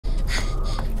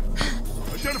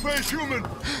face human!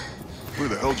 Where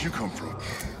the hell did you come from?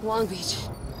 Long Beach.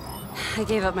 I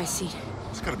gave up my seat.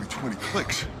 It's gotta be 20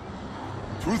 clicks.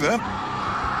 Through them?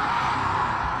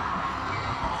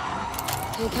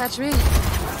 Can't catch me.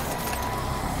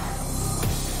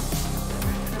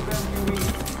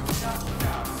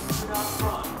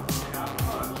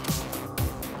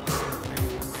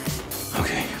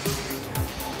 Okay.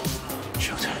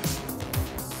 Showtime.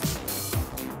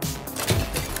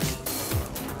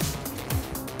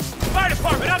 Fire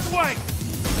department, out the way!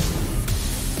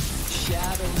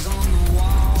 Shadows on the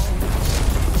wall,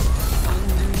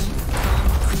 underneath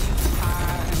concrete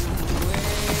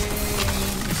highways,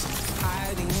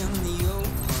 hiding in the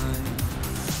open,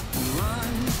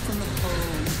 run from the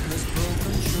hopeless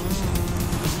broken dreams.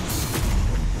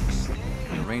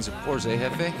 Rains of course, eh,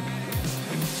 Jefe?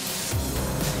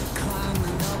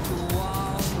 Climbing up the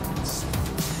walls,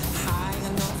 high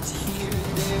enough to hear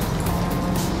their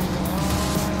calls.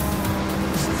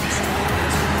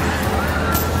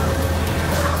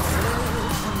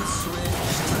 From the switch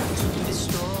to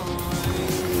destroy.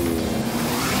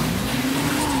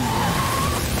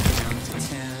 Down to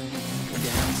 10,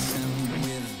 dancing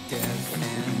with death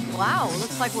and Wow,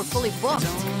 looks like we're fully booked.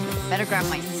 Better grab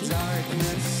my seat.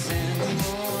 darkness and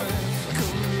more.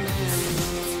 Command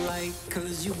the light,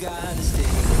 'cause you gotta stay.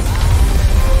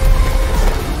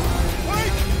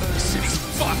 This city's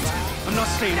fucked! I'm not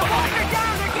staying behind!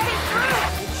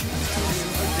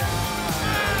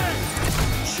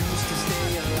 Choose to stay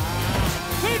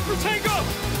alive. Wait for Tango!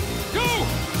 Go!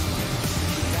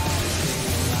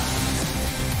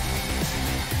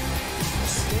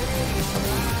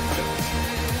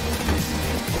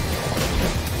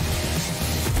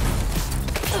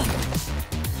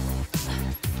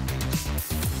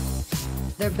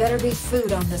 There better be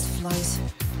food on this flight.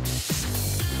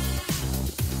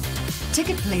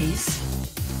 Ticket, please.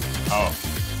 Oh,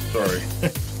 sorry.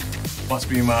 Must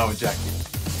be mine with Jackie.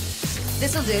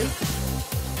 This'll do.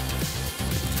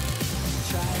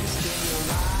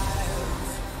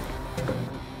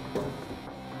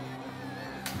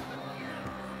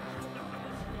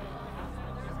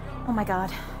 Oh my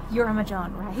god, you're Emma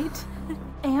John, right?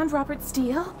 And Robert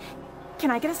Steele? Can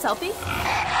I get a selfie?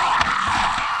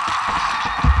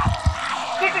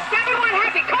 This is 7-1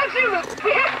 Happy. Call Zulu.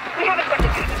 We have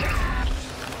expected passengers.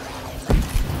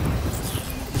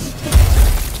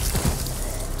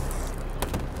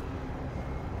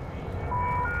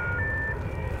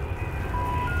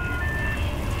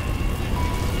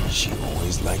 She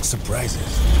always likes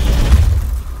surprises.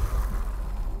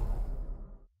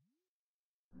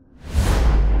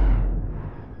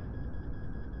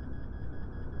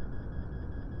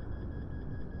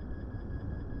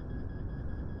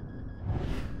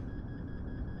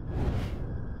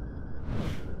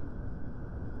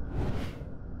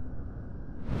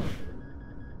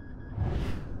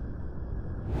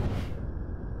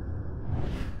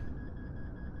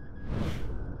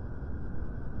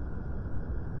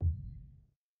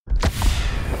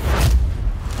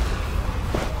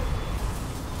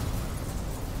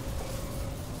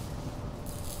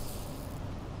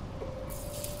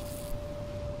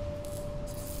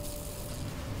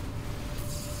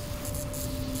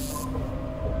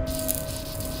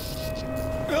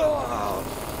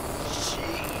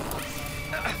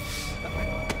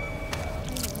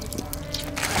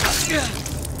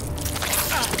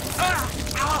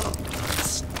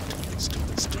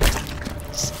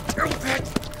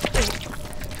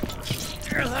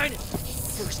 Airline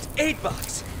first aid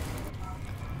box.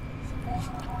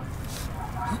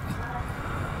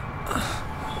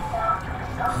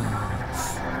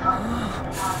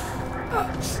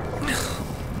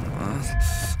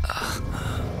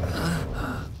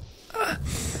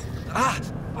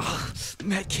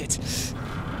 Medkit.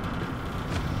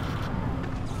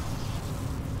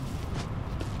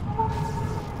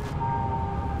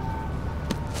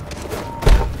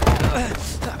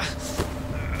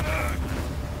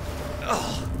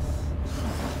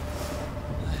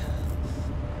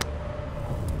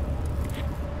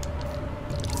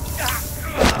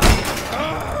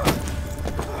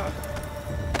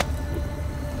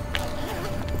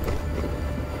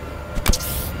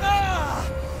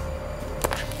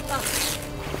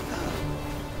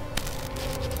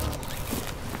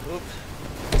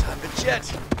 Time to jet.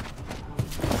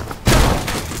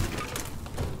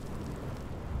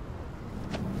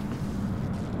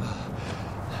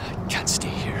 I can't stay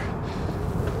here.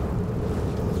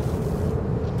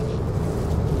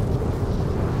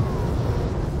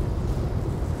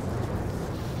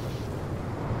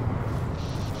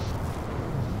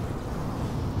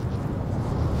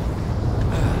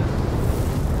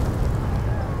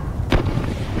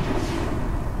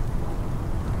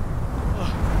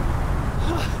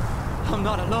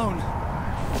 not alone.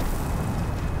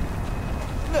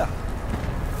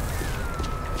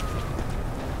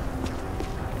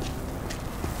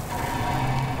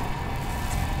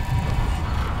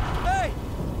 Hey!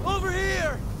 Over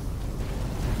here!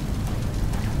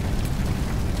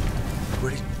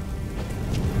 Where did...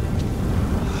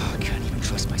 I can't even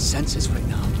trust my senses right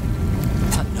now.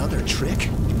 Another trick?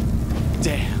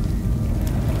 Damn.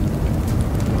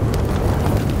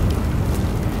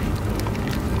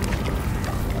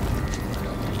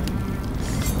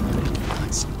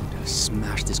 Let's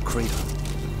smash this crater.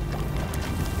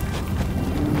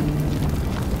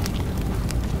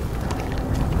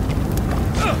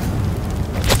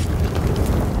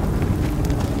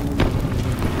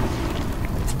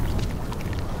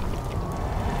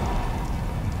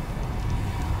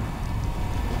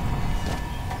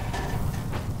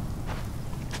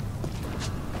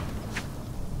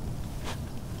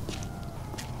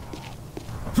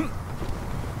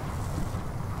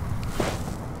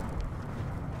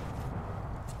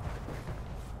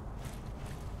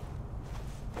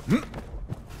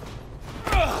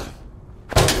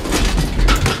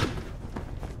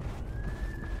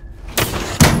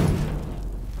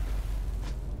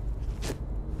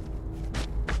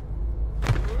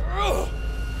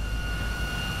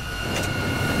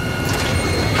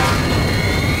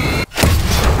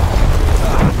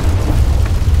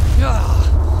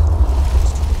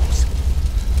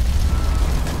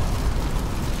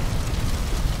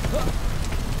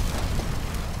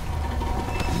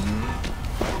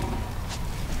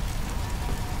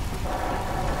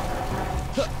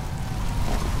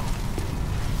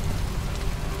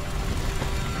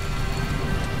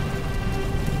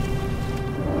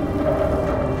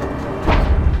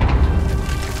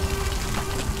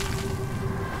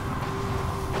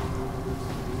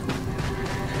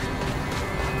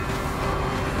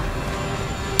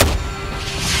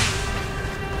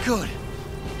 Good.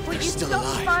 Will They're you still stop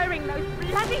alive. firing those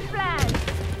bloody flares?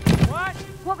 What?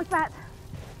 What was that?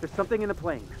 There's something in the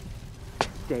plane.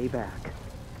 Stay back.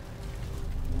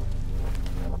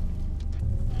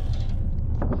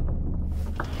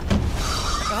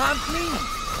 I'm clean.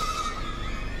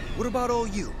 What about all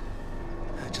you?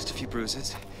 Just a few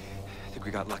bruises. I think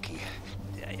we got lucky.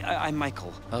 I'm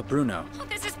Michael. Bruno. Oh,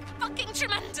 this is fucking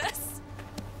tremendous.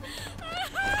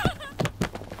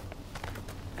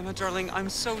 Emma, darling, I'm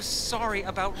so sorry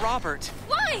about Robert.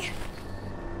 Why?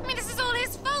 I mean, this is all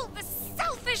his fault, the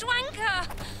selfish wanker.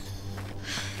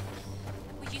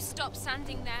 Will you stop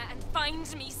standing there and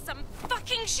find me some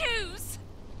fucking shoes?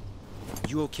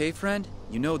 You okay, friend?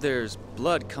 You know there's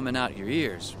blood coming out your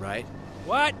ears, right?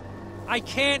 What? I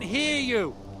can't hear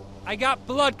you. I got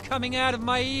blood coming out of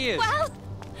my ears. Well,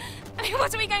 I mean,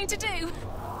 what are we going to do?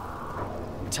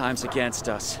 Time's against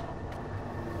us.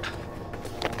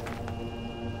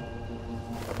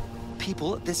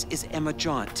 People, this is Emma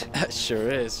Jaunt. Sure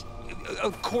is.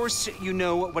 Of course, you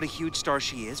know what a huge star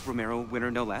she is, Romero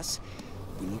winner no less.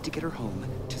 We need to get her home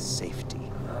to safety.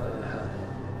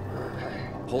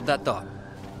 Hold that thought.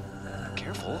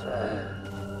 Careful.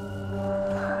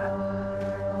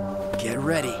 Get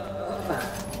ready.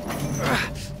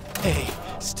 Hey,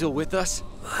 still with us?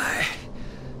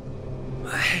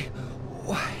 My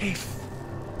wife.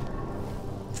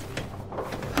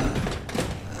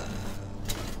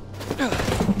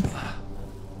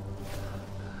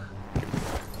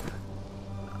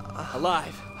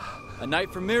 Alive. A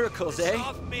night for miracles, eh?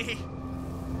 Stop me.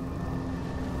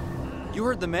 You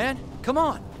heard the man? Come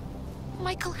on.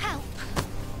 Michael, help.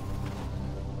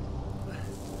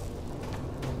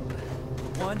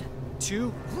 1,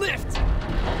 2, lift!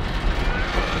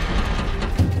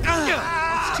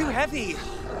 It's too heavy.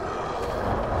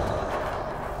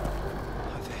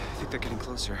 I think they're getting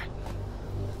closer.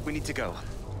 We need to go.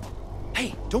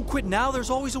 Hey, don't quit now.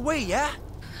 There's always a way, yeah?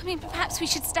 I mean, perhaps we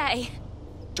should stay.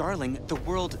 Darling, the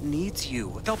world needs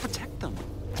you. They'll protect them.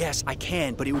 Yes, I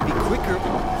can, but it would be quicker.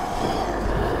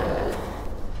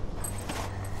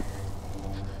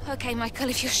 Okay, Michael,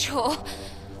 if you're sure.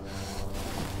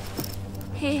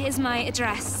 Here is my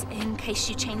address, in case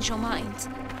you change your mind.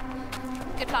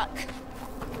 Good luck.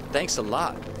 Thanks a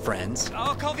lot, friends.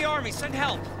 I'll call the army. Send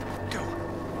help. Go.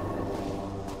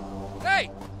 Hey,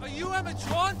 are you Emma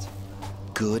Jaunt?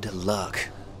 Good luck.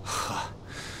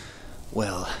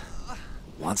 Well,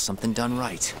 want something done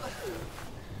right.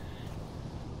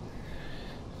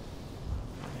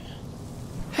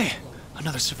 Hey,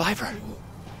 another survivor.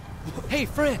 Hey,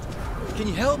 friend, can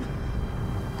you help?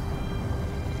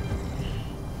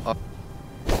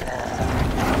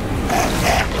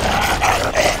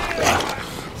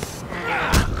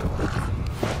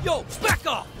 Yo, back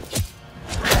off!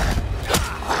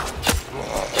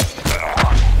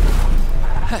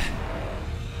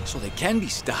 can be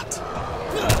stopped.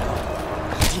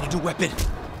 I need a new weapon.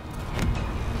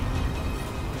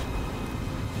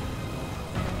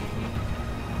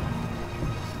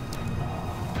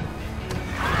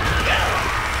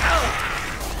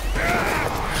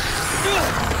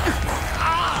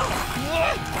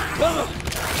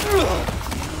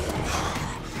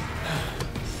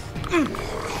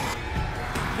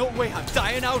 No way, I'm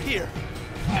dying out here.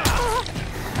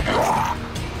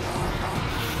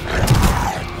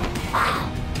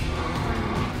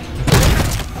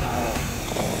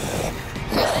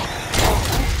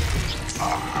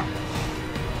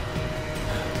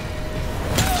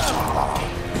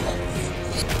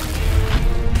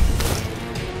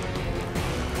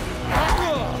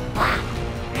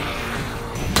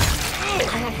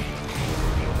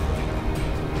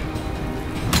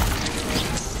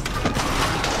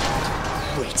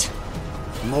 Wait,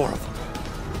 more of them.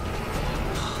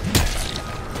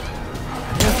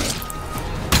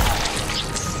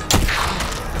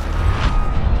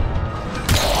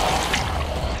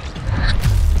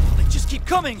 They just keep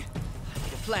coming. I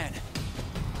need a plan.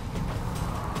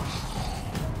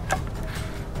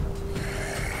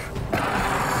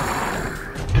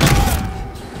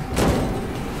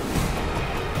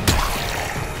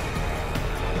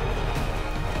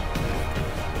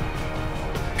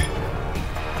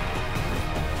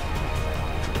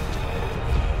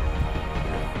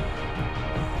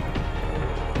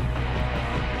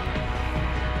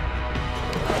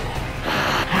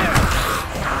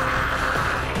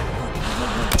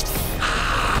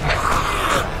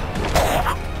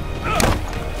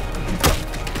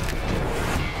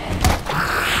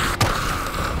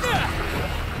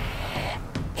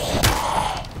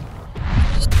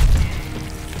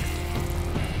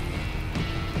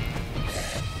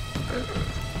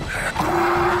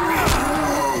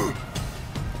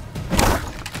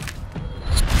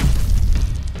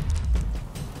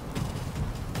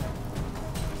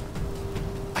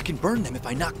 I can burn them if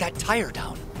I knock that tire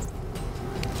down.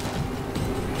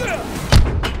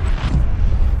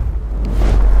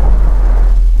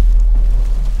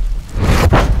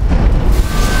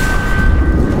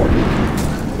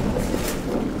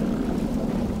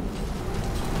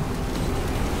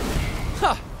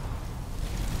 Ha!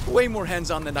 Way more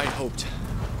hands-on than I'd hoped.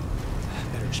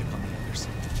 Better chip on the others.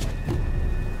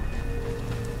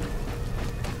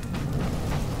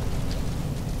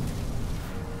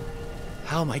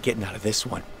 How am I getting out of this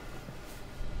one?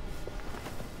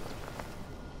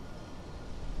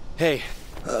 Hey,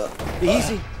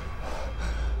 easy.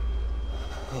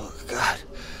 Oh, God.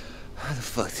 How the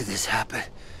fuck did this happen?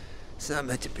 It's not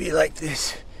meant to be like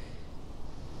this.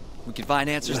 We can find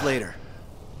answers later.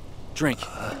 Drink.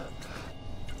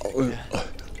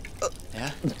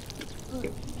 Yeah?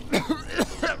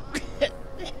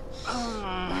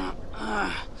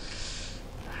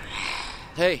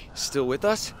 Hey, still with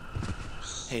us?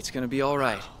 Hey, it's gonna be all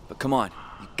right. But come on,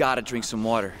 you gotta drink some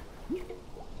water.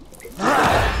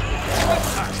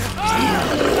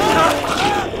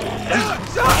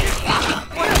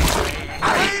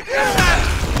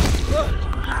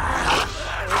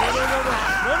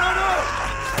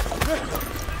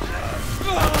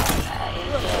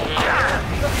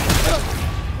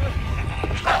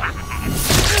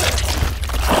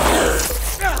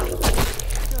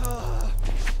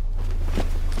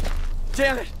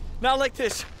 Damn it! Not like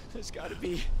this. There's gotta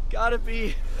be. I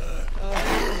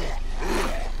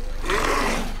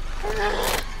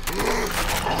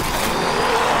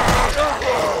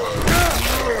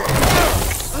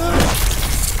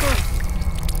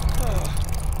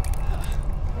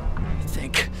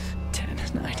think 10,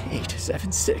 9, 8,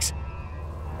 7, 6.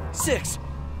 6!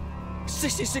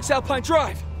 66 Alpine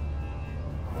Drive!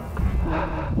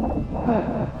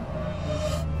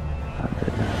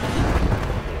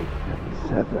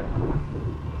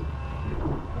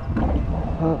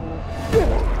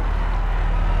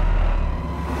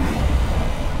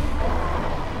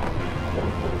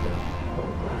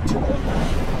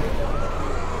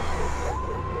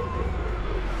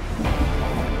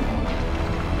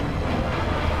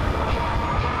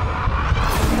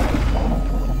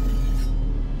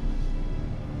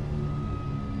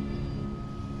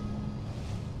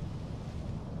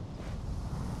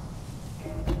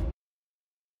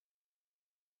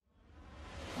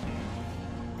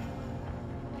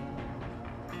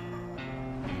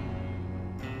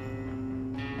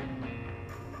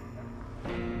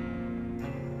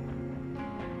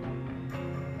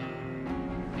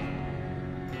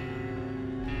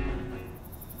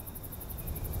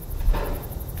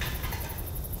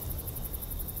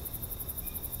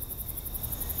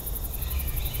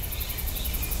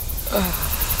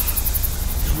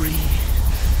 Dream.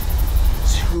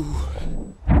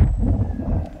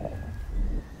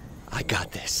 I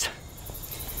got this.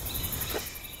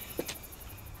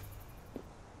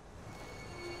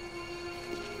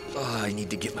 Oh, I need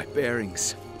to get my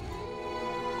bearings.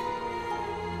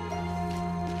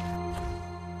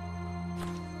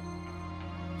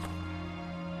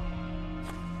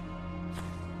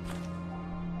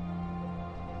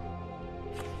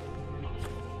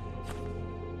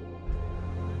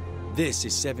 This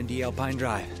is 70 Alpine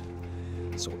Drive,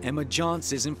 so Emma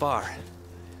Jaunt's isn't far.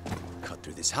 Cut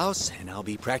through this house, and I'll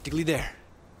be practically there.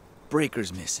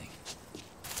 Breaker's missing.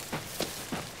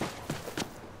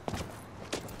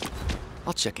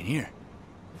 I'll check in here.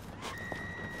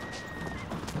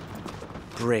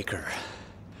 Breaker.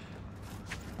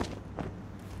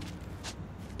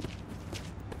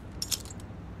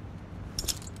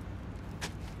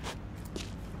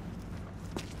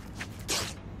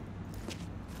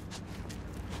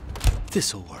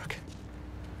 This'll work.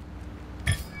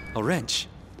 A wrench.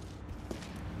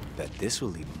 Bet this will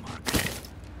leave a mark.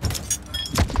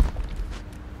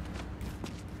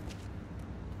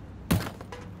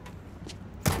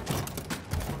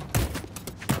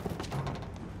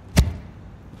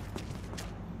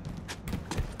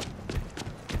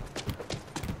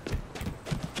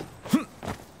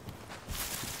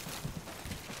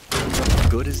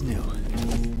 Good as new.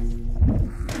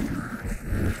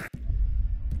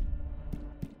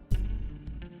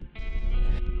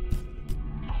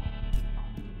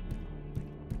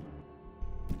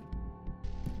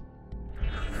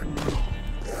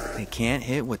 They can't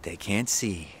hit what they can't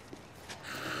see.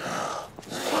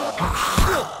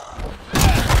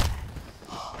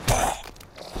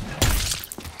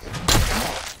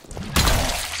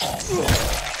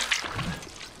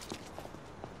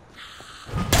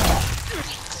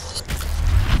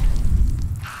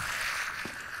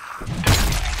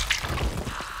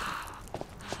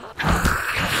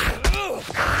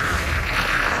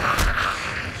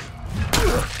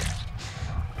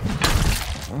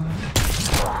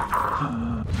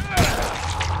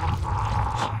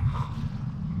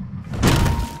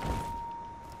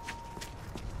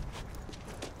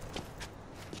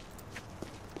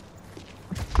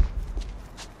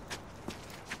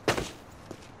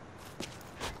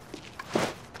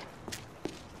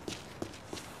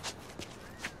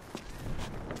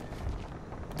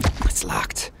 It's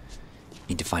locked.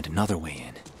 Need to find another way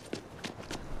in.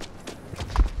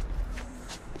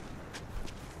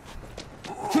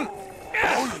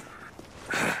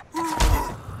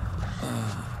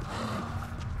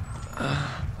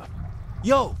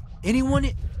 Yo, anyone?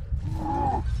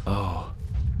 Oh.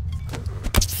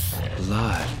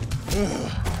 Blood.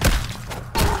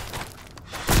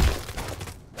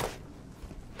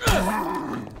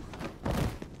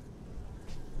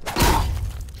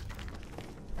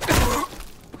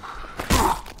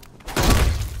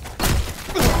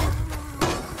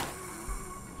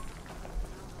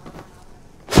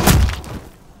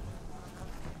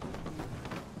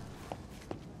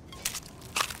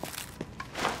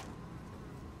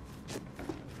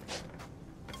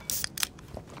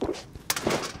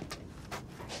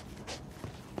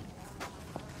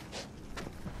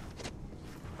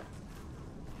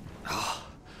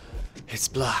 It's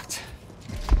blocked.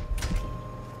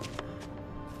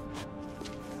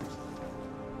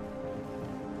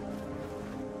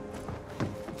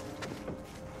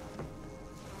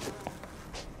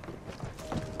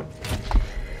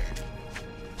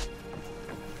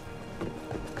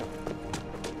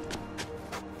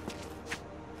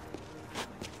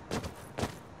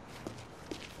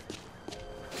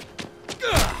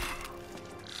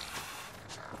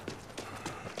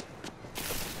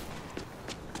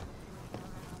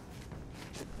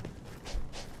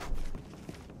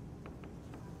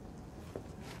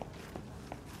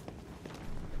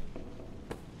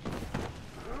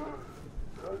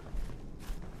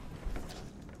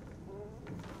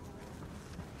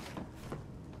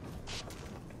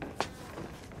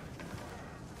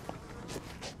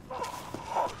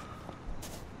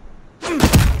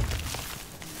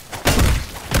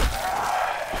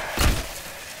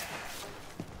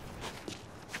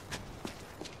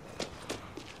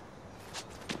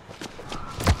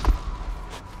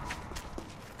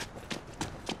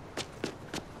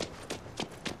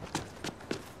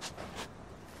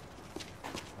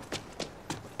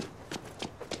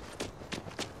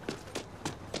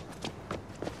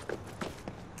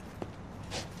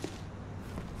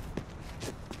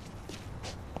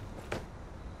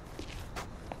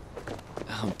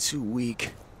 I'm too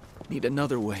weak. Need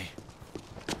another way.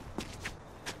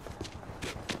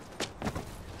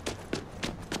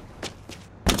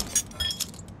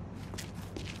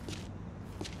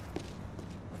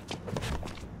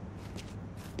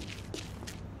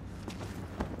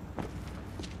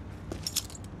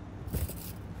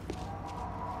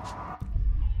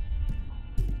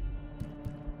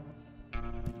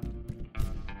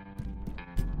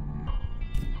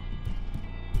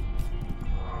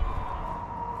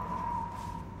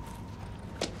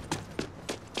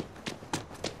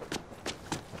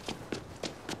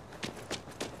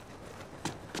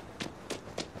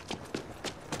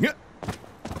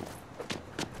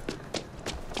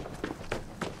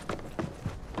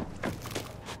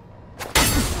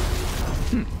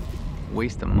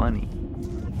 Waste of money.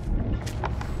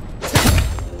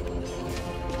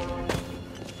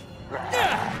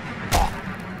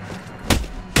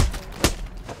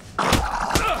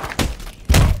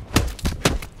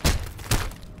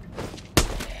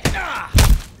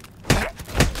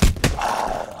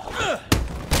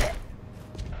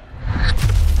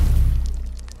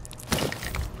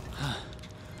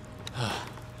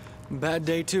 Bad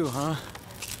day too, huh?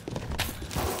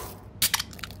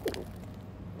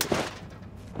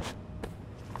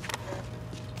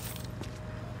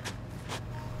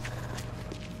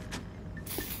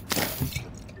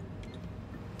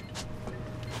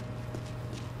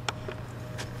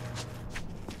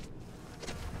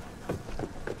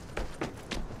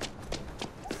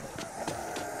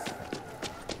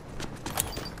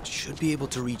 Should be able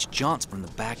to reach Jaunt's from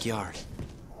the backyard.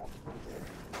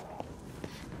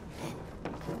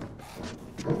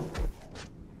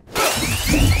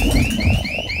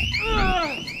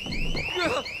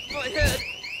 My head!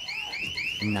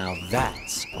 Now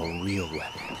that's a real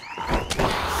weapon.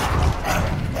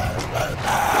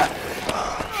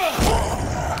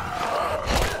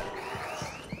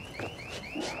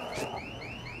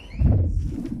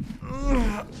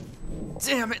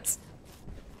 Damn it!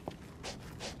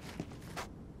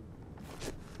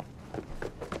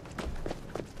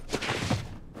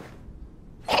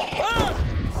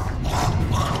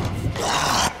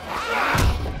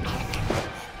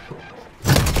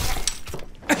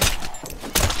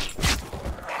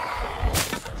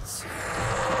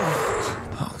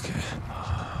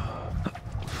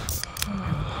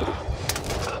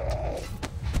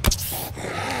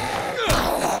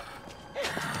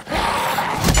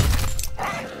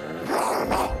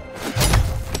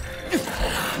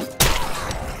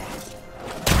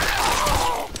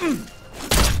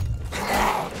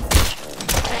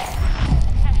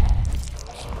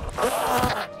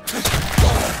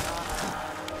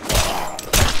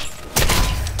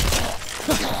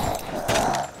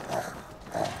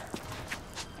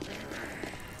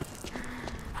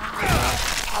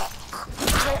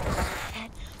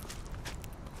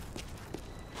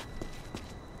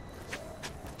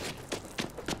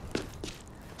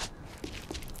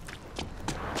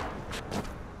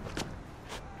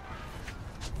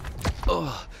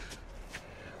 Ugh.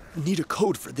 Need a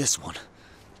code for this one.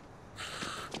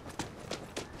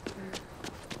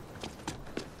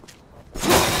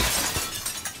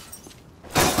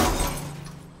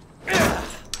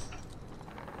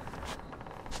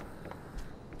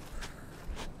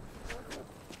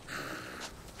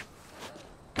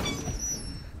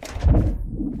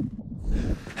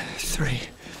 Three,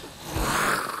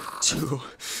 two,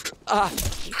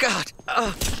 God,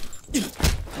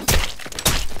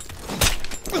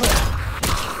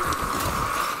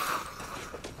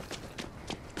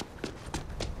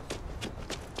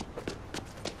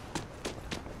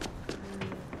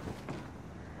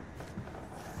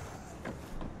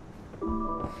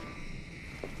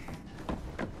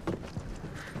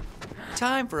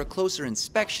 Time for a closer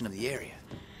inspection of the area.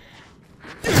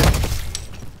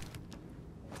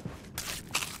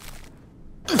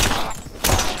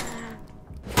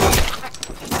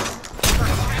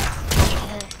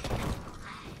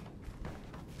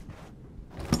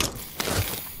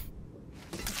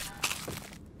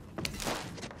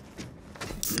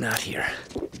 Not here.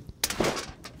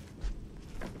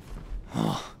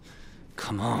 Oh,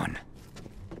 come on.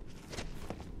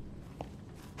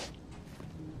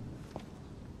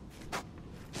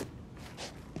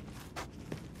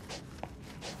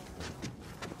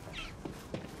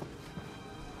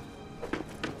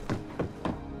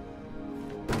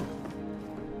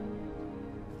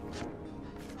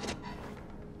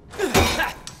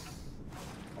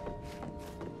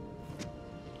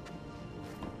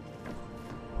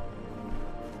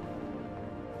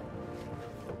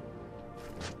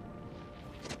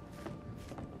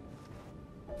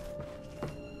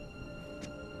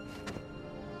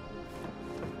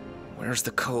 Where's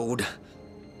the code?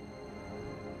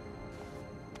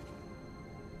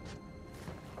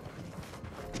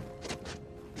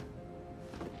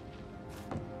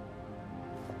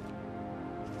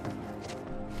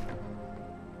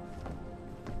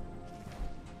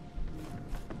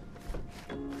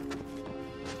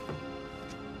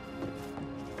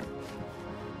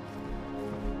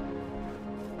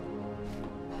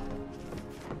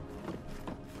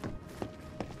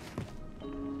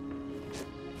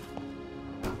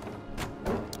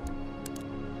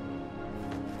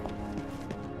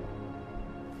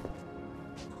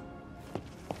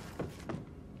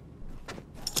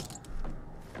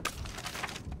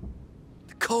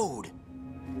 Code.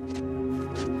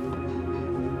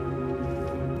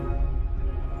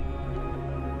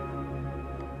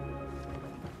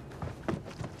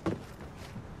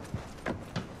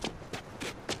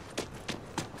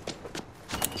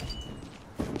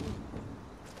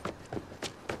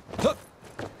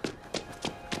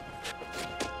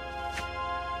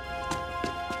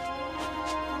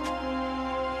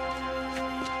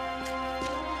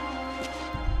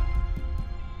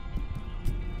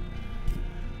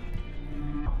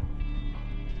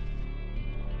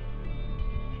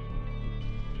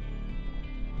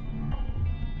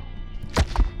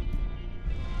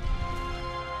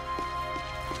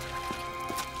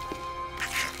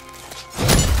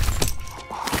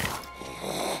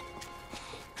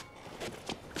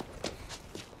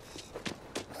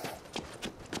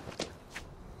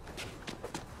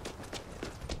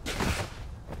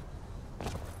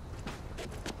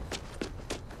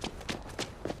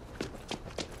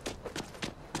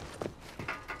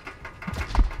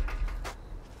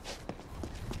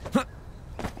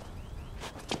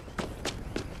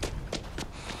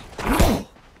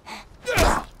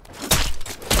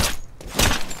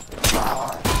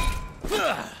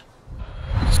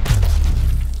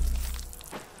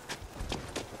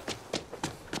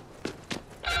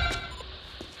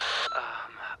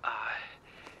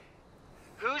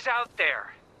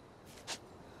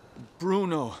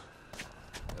 Bruno.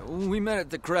 We met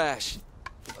at the crash.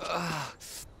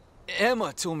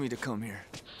 Emma told me to come here.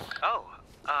 Oh,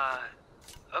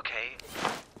 okay.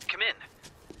 Come in.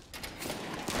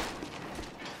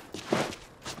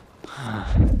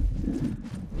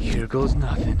 Here goes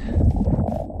nothing.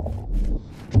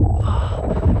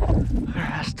 There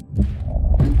has to...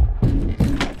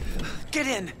 Get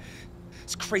in!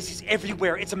 It's crazies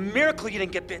everywhere. It's a miracle you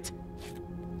didn't get bit.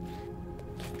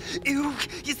 Ew,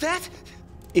 is that?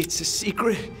 It's a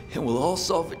secret, and we'll all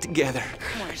solve it together.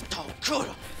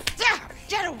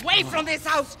 Get away from this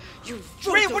house, you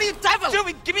Ray, what are you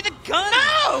doing? Give me the gun!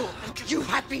 No! You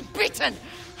have been beaten.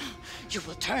 You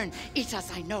will turn. Eat us,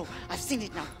 I know. I've seen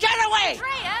it now. Get away!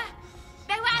 Freya!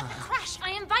 They were at the crash.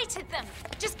 I invited them.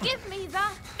 Just give me the...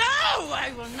 No!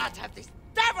 I will not have this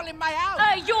devil in my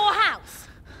house! Your house.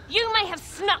 You may have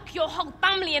snuck your whole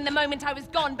family in the moment I was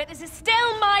gone, but this is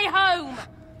still my home.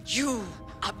 You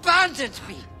abandoned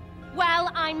me.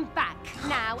 Well, I'm back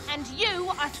now, and you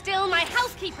are still my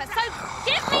housekeeper, so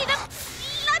give me the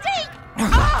bloody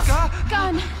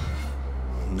gun.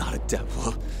 Not a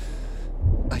devil.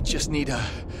 I just need a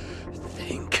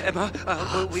think. Emma,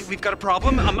 we've got a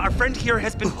problem. Our friend here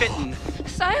has been bitten.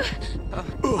 So?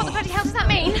 What the bloody hell does that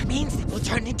mean? It means they will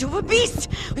turn into a beast.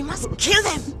 We must kill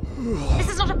them. This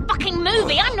is not a fucking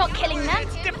movie. I'm not killing them.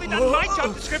 It's definitely not my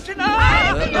job description.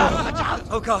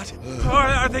 Oh, God.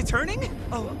 Are they turning?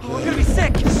 Oh, I'm gonna be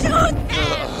sick. Shoot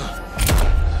them!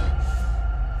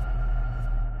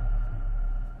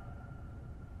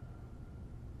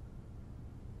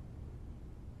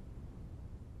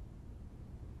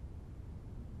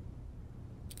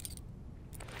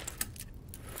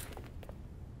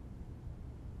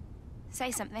 Say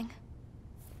something.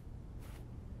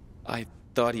 I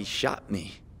thought he shot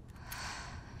me.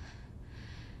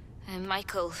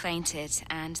 Michael fainted,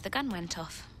 and the gun went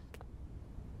off.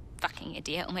 Fucking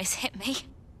idiot almost hit me.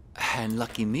 And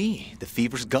lucky me, the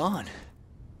fever's gone.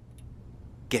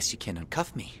 Guess you can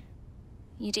uncuff me.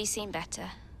 You do seem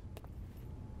better.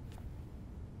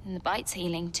 And the bite's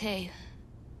healing, too.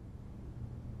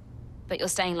 But you're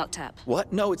staying locked up.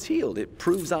 What? No, it's healed. It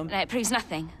proves I'm... No, it proves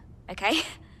nothing, okay?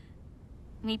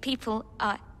 I mean, people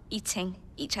are eating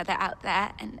each other out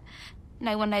there, and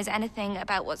no one knows anything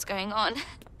about what's going on.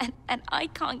 And I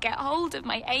can't get hold of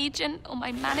my agent or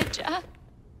my manager.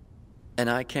 And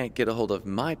I can't get a hold of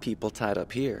my people tied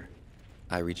up here.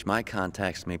 I reach my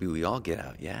contacts, maybe we all get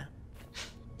out, yeah?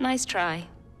 Nice try.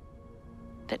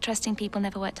 But trusting people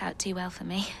never worked out too well for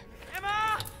me.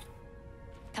 Emma!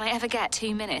 Can I ever get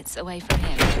 2 minutes away from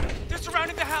him? They're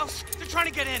surrounding the house. They're trying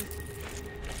to get in.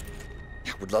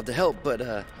 Would love to help, but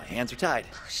my hands are tied.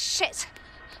 Oh, shit.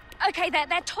 Okay, they're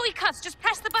toy cuts. Just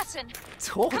press the button.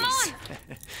 Toys? Come on!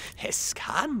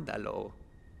 Escándalo.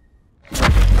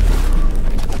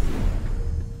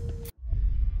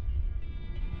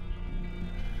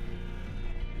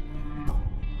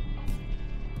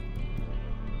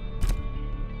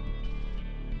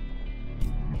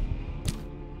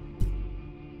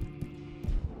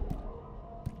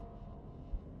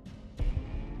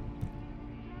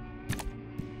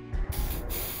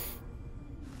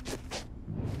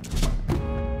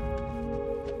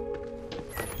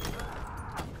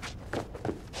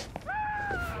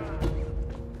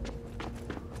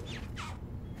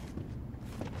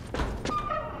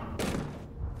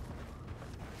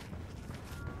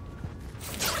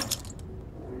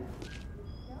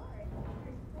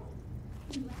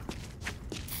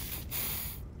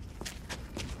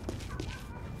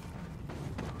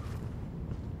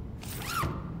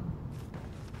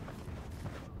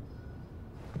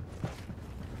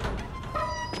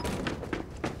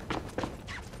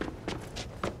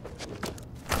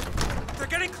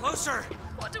 Closer!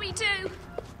 What do we do?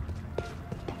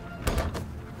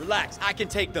 Relax, I can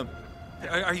take them.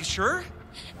 Are you sure?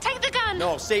 Take the gun!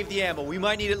 No, save the ammo. We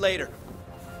might need it later.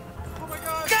 Oh my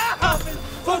God!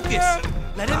 Focus!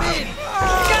 Let him in!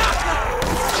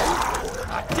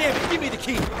 Ah, damn it, give me the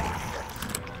key!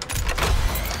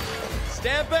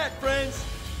 Stand back, friends!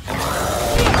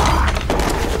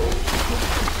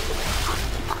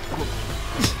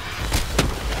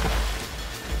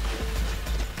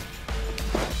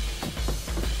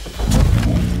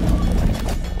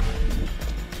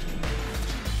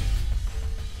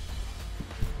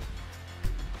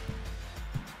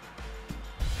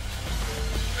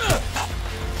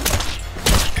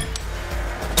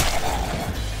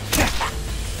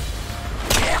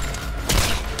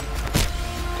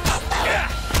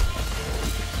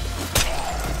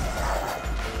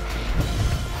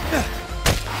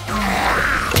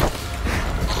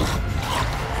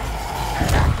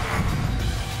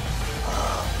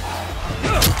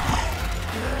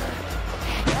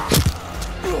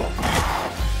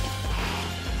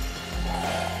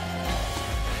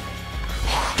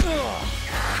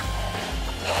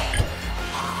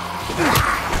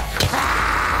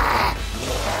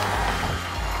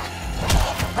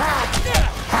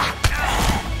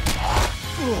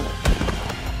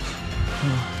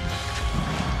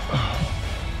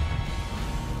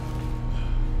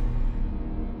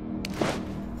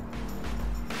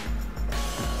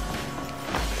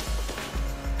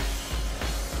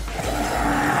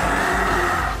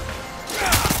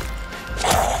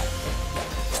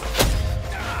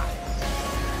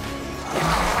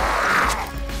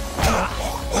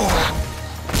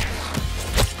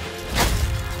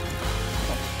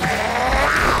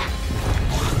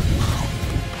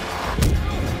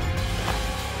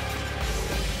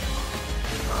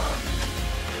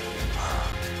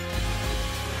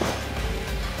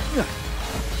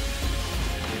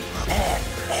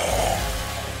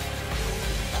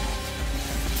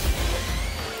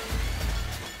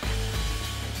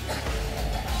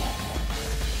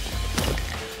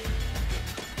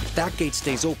 If that gate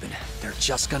stays open, they're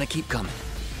just gonna keep coming.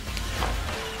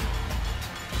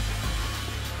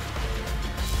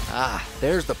 Ah,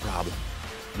 there's the problem.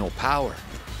 No power.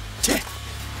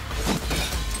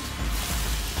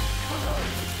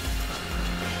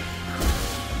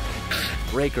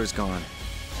 Breaker's gone.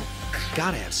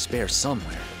 Gotta have spares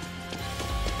somewhere.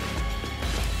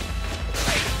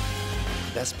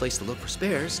 Best place to look for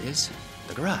spares is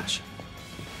the garage.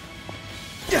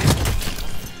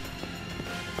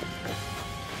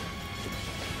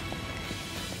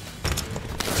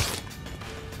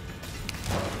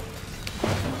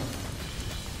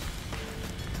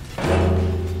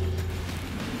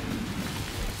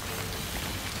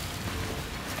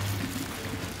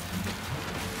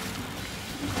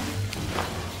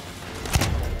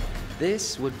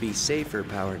 This would be safer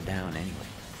powered down anyway.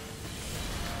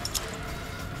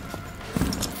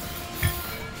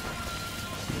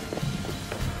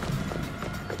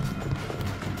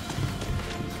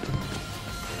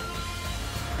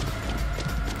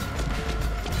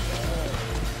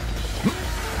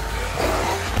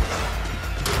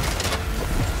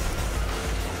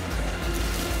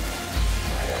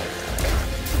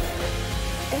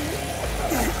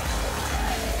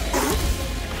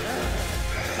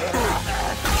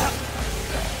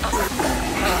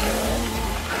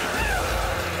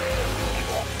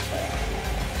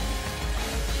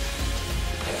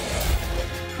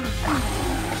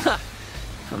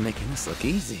 I'm making this look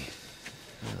easy.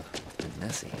 Ugh,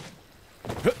 messy.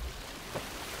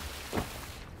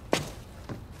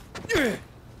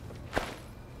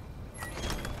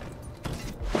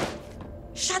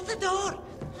 Shut the door!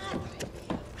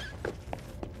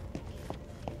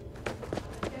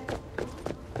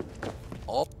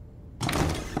 Oh.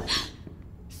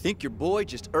 Think your boy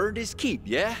just earned his keep,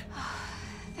 yeah?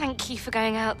 Thank you for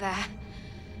going out there.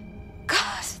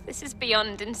 God, this is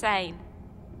beyond insane.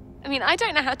 I mean, I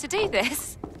don't know how to do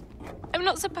this. I'm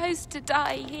not supposed to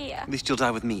die here. At least you'll die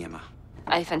with me, Emma.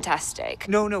 Oh, fantastic.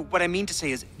 No, what I mean to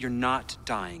say is you're not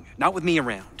dying. Not with me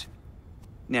around.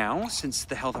 Now, since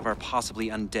the health of our possibly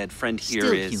undead friend here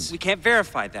Still is... human. We can't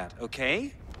verify that,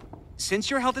 okay? Since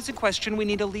your health is in question, we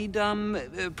need a lead,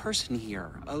 person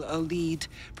here. A lead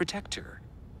protector.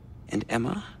 And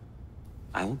Emma,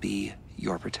 I will be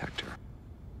your protector.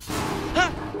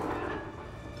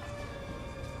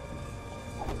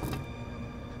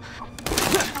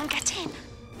 I'll get in.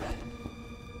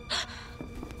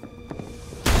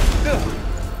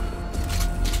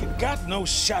 You got no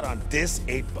shot on this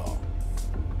 8-ball.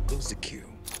 Who's the cue?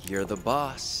 You're the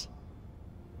boss.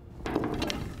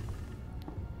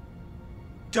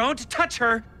 Don't touch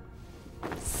her!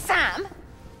 Sam?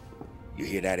 You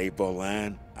hear that 8-ball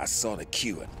line? I saw the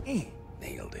cue and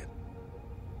nailed it.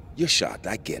 You're shocked,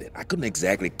 I get it. I couldn't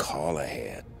exactly call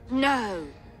ahead. No.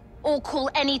 Or call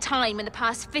any time in the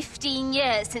past 15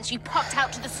 years since you popped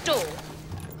out to the store.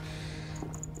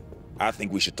 I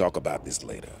think we should talk about this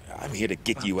later. I'm here to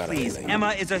get you out of Please, LA. Emma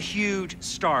is a huge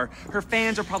star. Her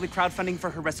fans are probably crowdfunding for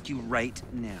her rescue right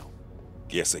now.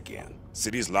 Guess again.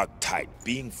 City's locked tight.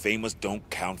 Being famous don't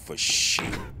count for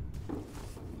shit.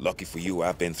 Lucky for you,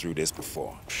 I've been through this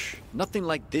before. Nothing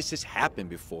like this has happened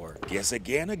before. Guess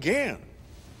again.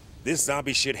 This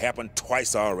zombie shit happened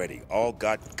twice already. All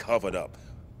got covered up.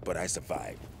 But I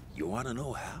survived. You wanna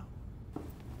know how?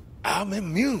 I'm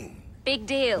immune. Big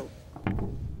deal.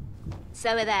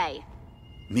 So are they.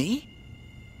 Me?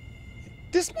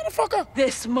 This motherfucker?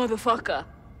 This motherfucker.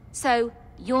 So,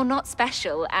 you're not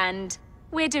special, and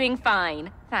we're doing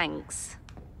fine, thanks.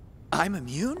 I'm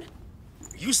immune?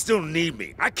 You still need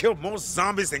me. I killed more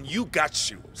zombies than you got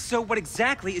shoes. So what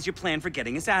exactly is your plan for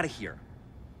getting us out of here?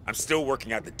 I'm still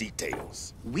working out the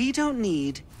details. We don't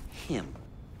need him.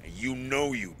 And you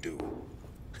know you do.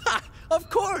 Ha! Of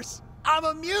course! I'm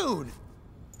immune!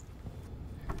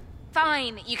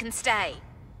 Fine, you can stay.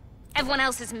 Everyone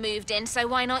else has moved in, so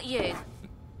why not you?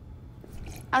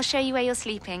 I'll show you where you're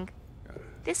sleeping.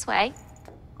 This way.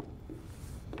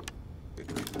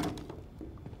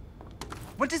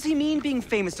 What does he mean being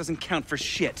famous doesn't count for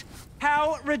shit?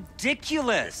 How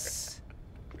ridiculous!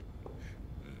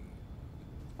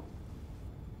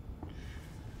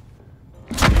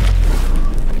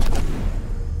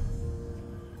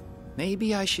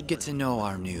 Maybe I should get to know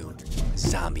our new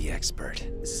zombie expert.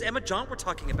 This is Emma Jaunt we're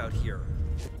talking about here.